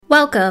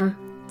Welcome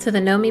to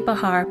the Nomi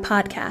Bahar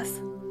podcast.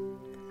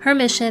 Her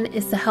mission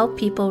is to help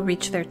people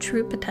reach their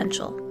true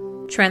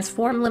potential,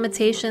 transform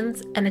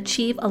limitations, and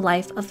achieve a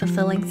life of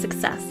fulfilling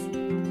success.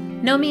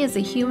 Nomi is a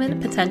human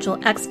potential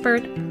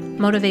expert,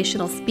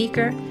 motivational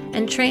speaker,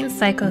 and trained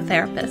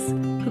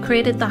psychotherapist who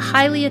created the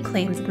highly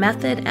acclaimed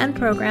method and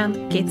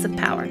program Gates of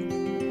Power.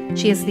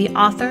 She is the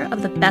author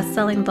of the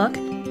best-selling book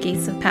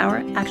Gates of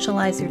Power: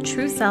 Actualize Your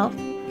True Self,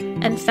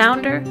 and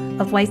founder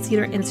of White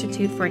Cedar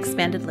Institute for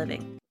Expanded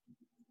Living.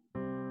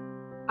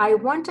 I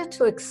wanted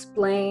to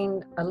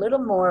explain a little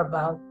more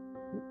about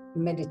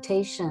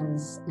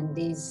meditations and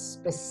these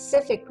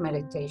specific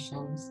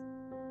meditations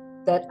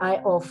that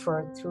I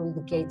offer through the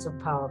Gates of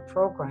Power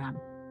program.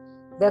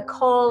 They're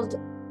called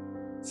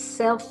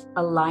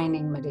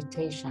self-aligning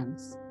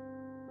meditations.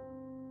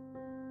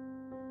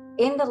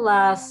 In the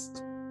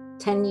last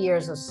 10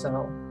 years or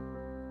so,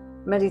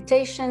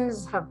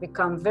 meditations have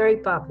become very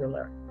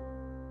popular.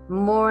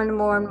 More and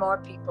more and more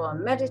people are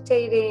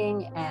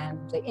meditating, and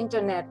the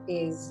internet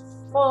is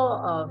full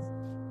of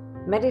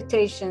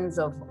meditations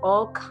of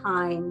all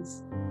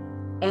kinds,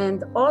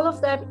 and all of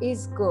that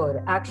is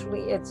good.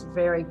 Actually, it's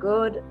very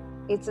good.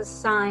 It's a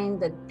sign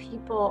that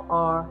people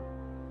are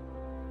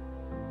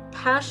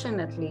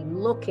passionately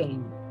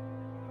looking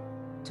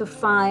to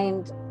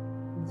find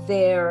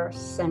their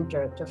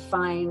center, to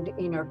find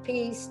inner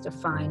peace, to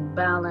find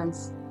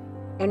balance,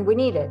 and we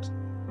need it.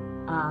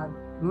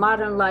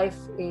 Modern life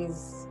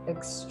is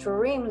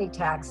extremely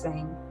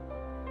taxing,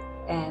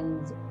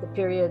 and the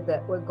period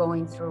that we're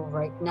going through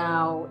right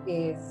now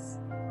is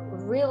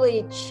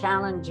really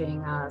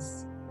challenging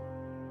us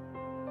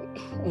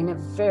in a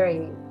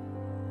very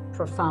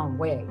profound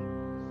way,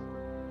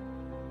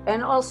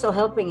 and also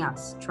helping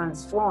us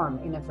transform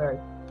in a very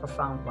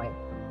profound way.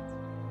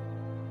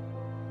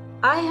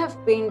 I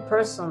have been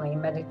personally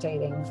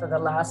meditating for the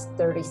last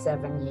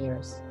 37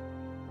 years,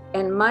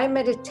 and my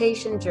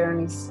meditation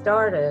journey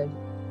started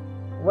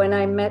when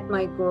I met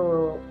my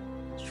guru,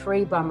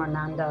 Sri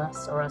Brahmananda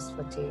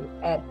Saraswati,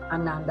 at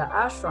Ananda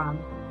Ashram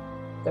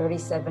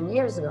 37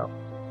 years ago.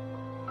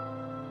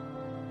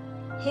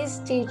 His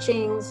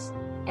teachings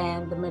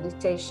and the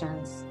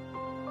meditations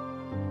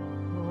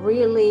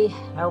really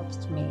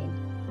helped me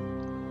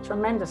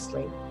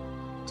tremendously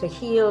to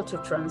heal, to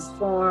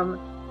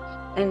transform,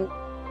 and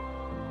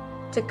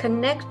to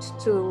connect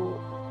to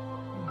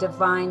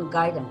divine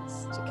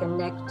guidance, to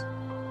connect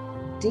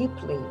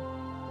deeply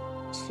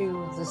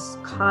to this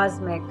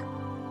cosmic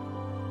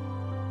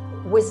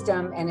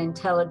wisdom and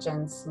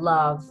intelligence,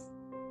 love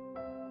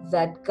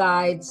that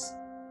guides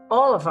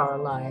all of our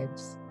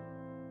lives.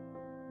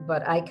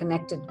 But I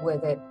connected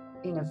with it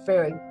in a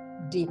very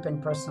deep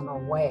and personal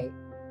way.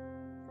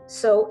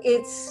 So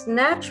it's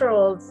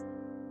natural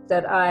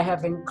that I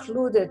have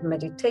included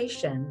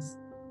meditations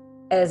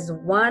as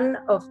one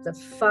of the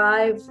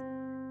 5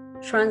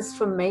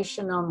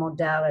 transformational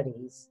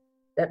modalities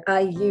that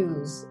I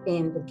use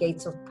in the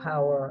Gates of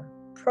Power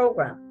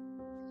program.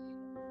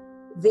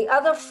 The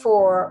other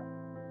 4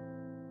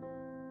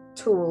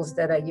 tools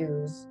that I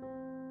use,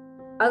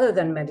 other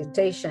than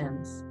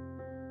meditations,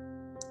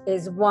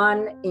 is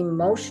 1,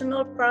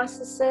 emotional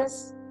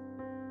processes,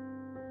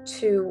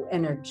 2,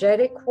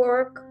 energetic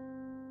work,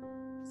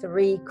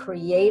 3,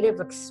 creative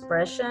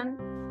expression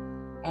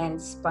and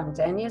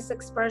spontaneous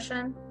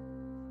expression,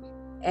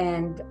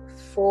 and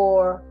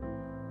 4,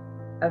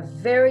 a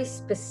very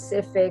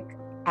specific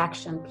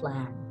action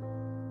plan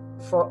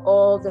for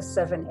all the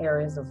 7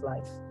 areas of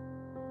life.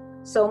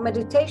 So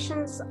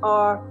meditations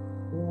are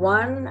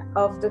one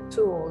of the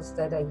tools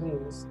that I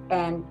use,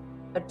 and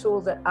a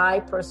tool that I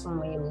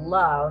personally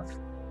love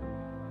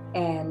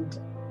and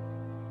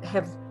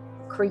have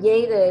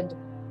created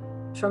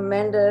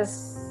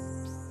tremendous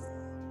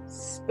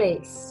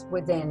space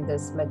within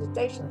this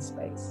meditation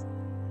space.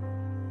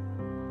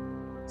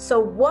 So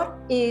what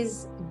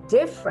is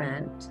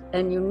different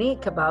and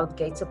unique about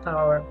Gates of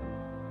Power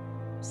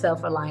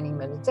self-aligning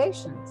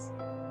meditations?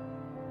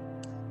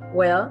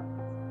 Well,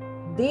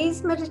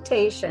 these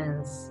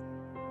meditations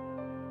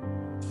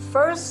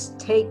first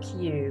take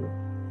you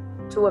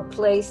to a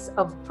place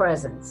of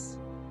presence,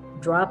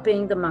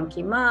 dropping the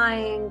monkey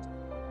mind,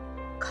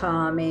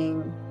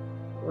 calming,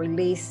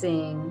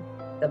 releasing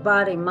the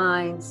body,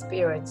 mind,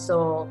 spirit,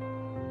 soul,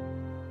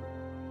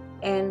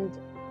 and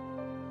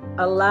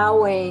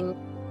allowing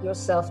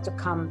yourself to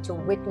come to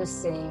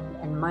witnessing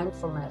and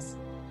mindfulness.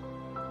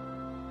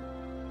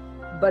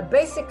 But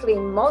basically,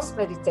 most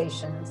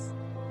meditations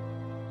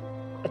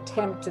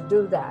attempt to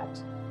do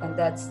that, and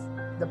that's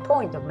the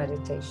point of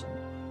meditation.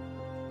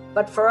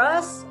 But for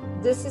us,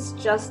 this is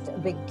just a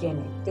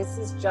beginning. This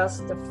is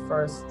just the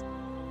first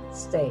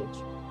stage.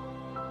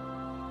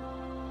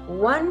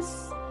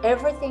 Once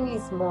everything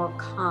is more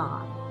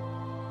calm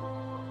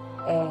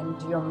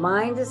and your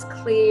mind is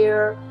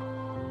clear,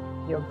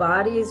 your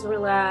body is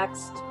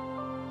relaxed,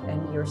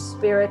 and your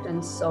spirit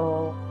and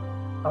soul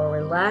are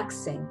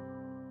relaxing,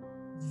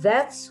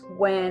 that's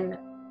when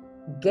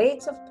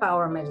Gates of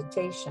Power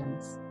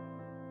meditations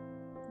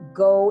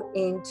go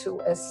into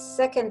a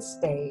second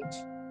stage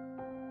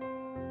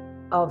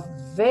of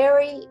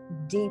very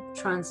deep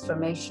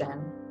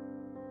transformation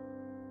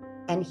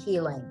and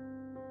healing.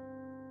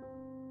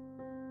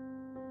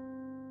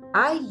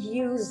 I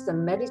use the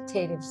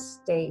meditative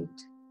state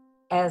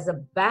as a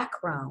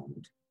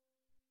background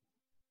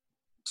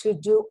to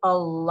do a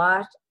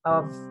lot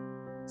of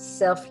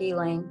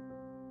self-healing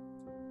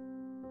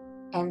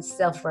and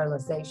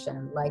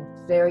self-realization, like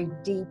very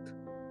deep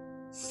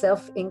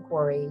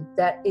self-inquiry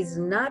that is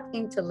not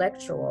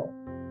intellectual,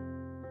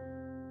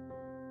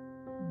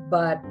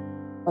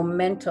 or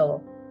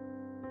mental,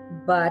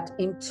 but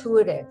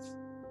intuitive,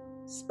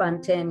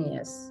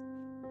 spontaneous,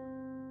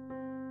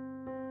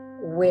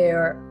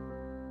 where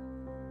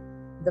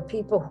the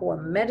people who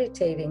are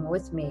meditating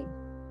with me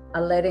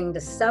are letting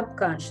the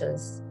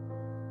subconscious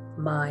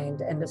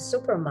mind and the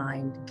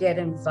supermind get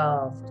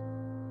involved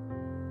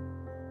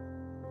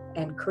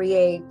and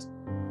create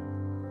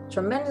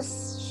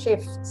tremendous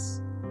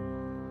shifts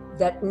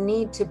that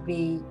need to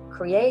be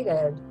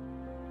created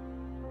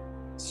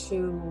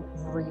to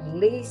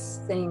release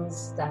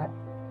things that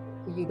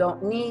you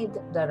don't need,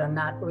 that are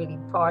not really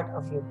part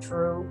of your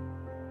true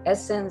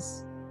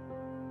essence.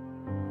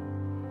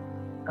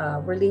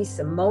 Release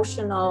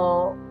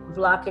emotional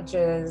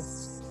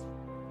blockages,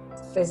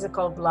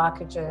 physical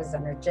blockages,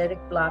 energetic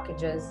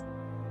blockages,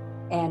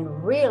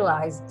 and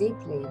realize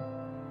deeply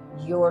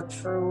your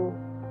true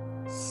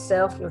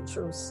self, your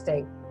true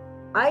state.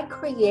 I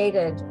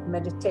created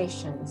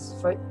meditations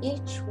for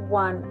each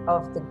one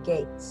of the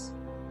gates.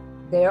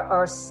 There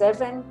are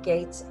 7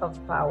 gates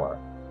of power.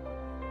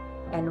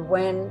 And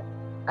when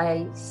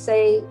I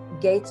say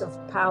gates of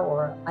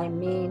power, I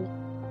mean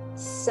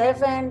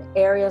 7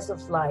 areas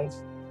of life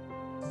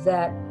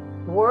that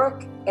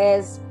work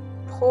as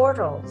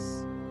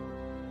portals,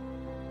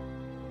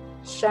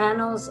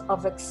 channels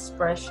of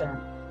expression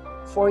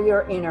for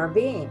your inner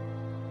being.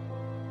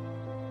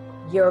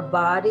 Your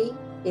body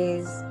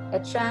is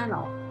a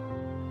channel.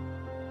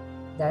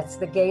 That's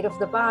the gate of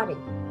the body.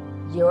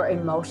 Your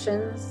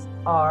emotions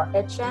are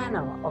a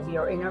channel of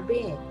your inner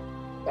being.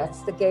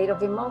 That's the gate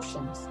of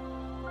emotions.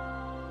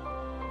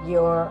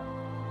 Your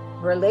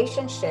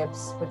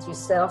relationships with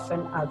yourself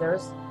and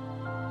others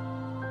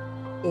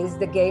is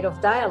the gate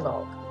of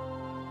dialogue.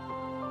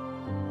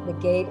 The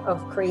gate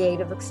of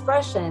creative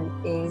expression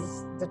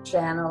is the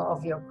channel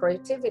of your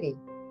creativity.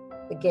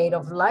 The gate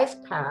of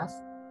life path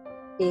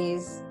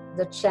is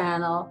the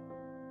channel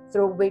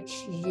through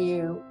which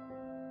you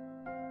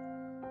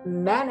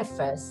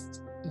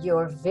manifest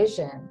your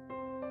vision,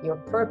 your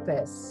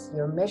purpose,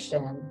 your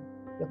mission,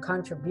 your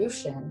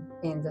contribution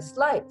in this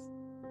life.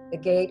 The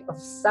gate of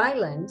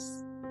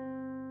silence,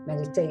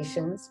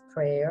 meditations,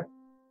 prayer,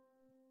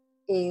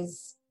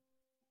 is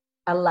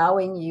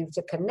allowing you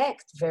to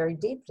connect very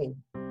deeply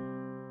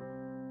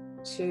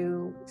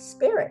to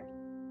spirit.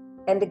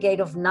 And the gate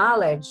of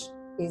knowledge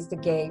is the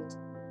gate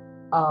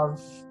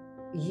of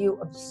you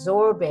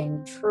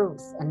absorbing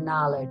truth and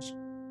knowledge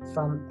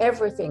from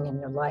everything in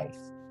your life.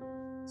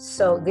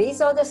 So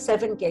these are the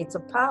 7 gates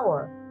of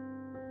power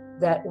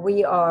that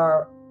we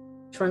are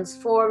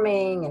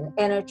transforming and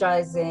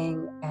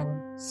energizing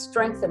and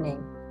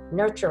strengthening,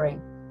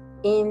 nurturing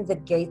in the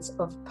Gates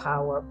of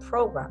Power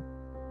program.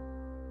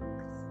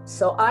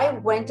 So I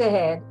went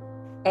ahead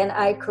and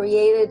I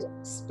created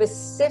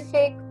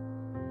specific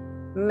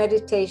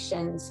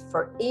meditations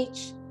for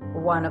each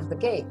one of the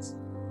gates.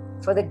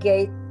 For the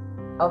gate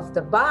of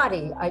the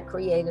body, I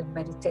created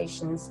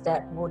meditations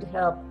that would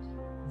help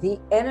the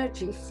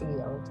energy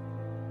field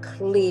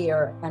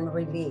clear and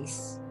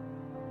release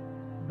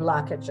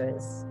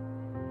blockages.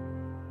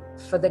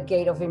 For the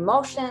gate of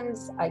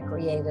emotions, I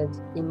created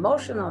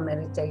emotional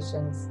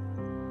meditations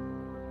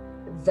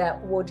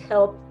that would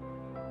help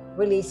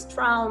release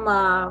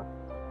trauma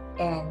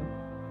and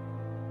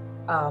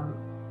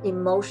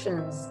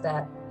emotions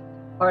that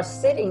are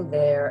sitting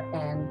there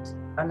and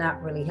are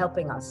not really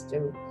helping us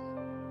to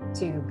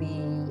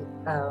be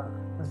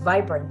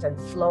vibrant and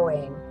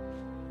flowing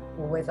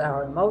with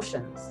our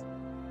emotions.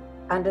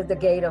 Under the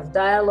gate of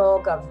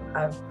dialogue,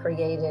 I've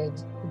created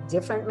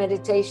different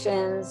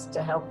meditations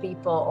to help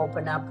people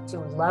open up to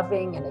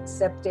loving and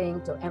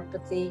accepting, to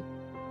empathy,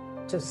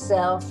 to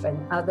self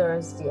and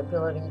others, the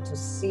ability to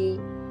see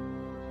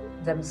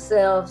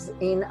themselves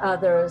in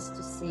others,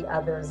 to see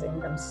others in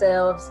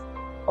themselves.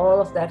 All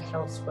of that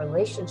helps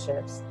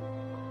relationships.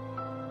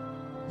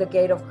 The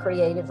gate of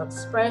creative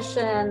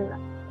expression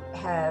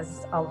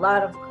has a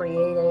lot of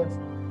creative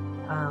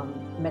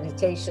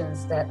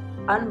meditations that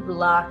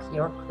unblock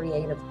your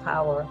creative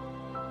power.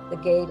 The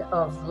gate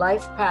of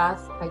life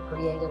path, I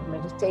created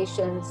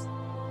meditations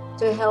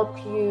to help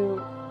you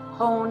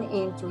hone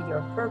into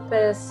your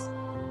purpose,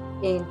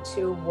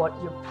 into what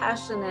you're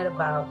passionate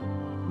about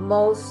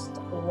most,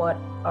 what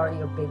are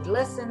your big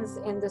lessons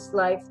in this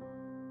life,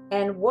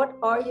 and what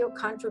are your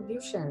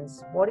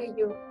contributions? What are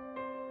you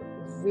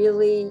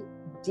really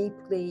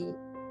deeply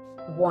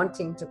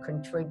wanting to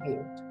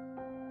contribute?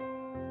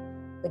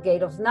 The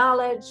gate of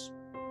knowledge,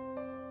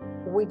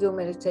 we do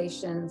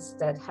meditations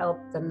that help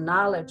the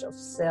knowledge of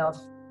self,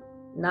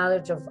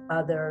 knowledge of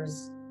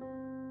others,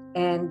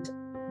 and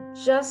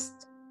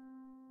just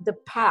the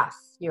path,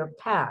 your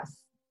path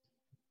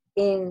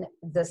in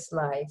this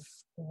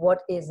life,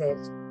 what is it,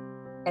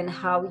 and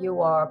how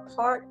you are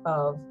part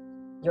of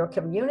your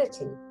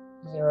community,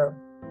 your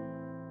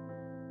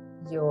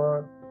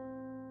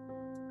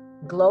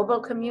global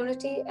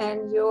community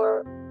and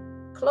your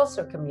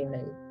closer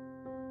community.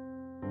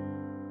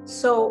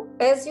 So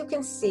as you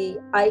can see,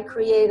 I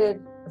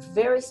created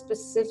very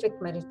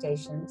specific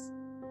meditations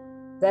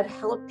that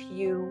help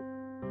you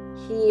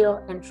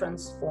heal and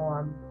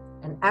transform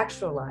and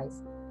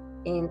actualize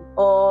in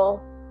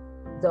all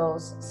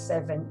those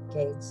 7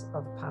 gates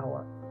of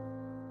power.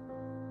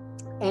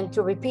 And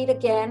to repeat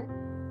again,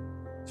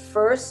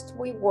 first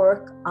we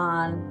work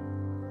on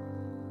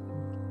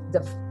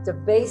the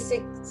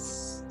basic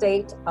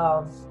state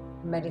of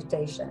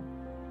meditation.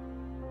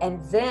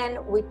 And then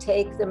we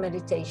take the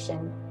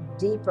meditation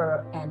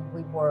deeper and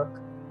we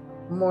work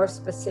more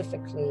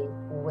specifically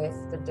with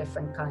the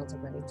different kinds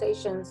of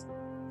meditations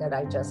that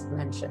I just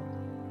mentioned.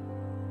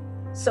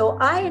 So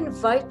I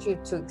invite you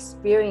to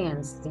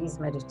experience these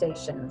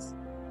meditations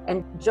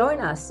and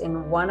join us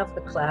in one of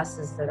the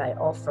classes that I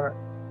offer.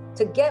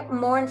 To get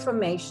more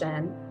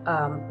information,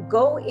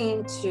 go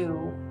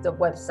into the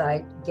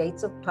website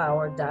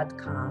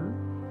gatesofpower.com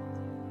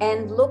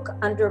and look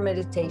under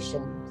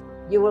meditation.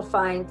 You will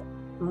find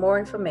more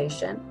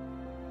information.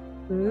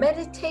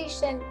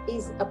 Meditation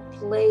is a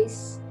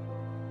place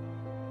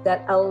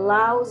that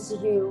allows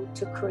you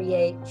to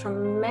create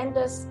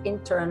tremendous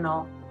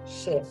internal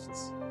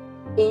shifts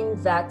in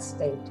that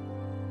state.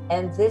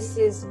 And this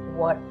is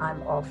what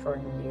I'm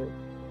offering you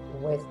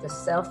with the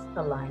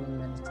self-aligning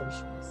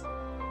meditations.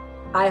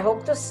 I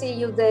hope to see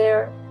you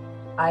there.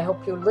 I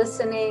hope you're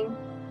listening.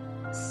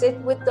 Sit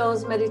with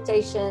those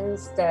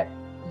meditations that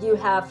you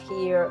have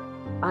here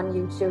on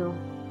YouTube.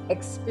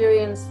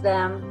 Experience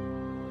them.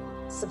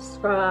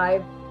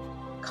 Subscribe,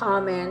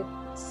 comment,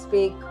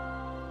 speak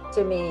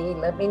to me.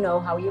 Let me know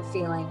how you're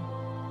feeling.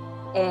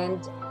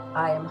 And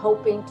I am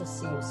hoping to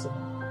see you soon.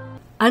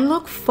 I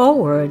look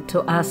forward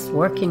to us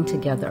working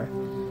together,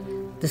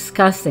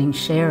 discussing,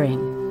 sharing.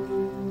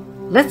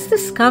 Let's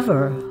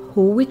discover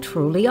who we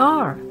truly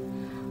are.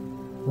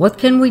 What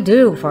can we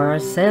do for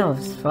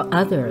ourselves, for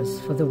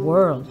others, for the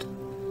world?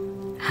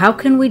 How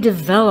can we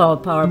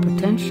develop our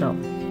potential?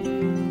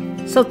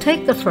 So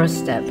take the first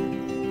step.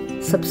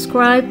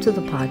 Subscribe to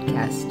the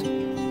podcast.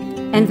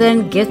 And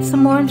then get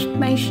some more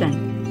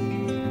information.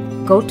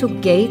 Go to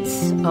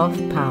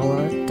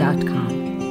gatesofpower.com.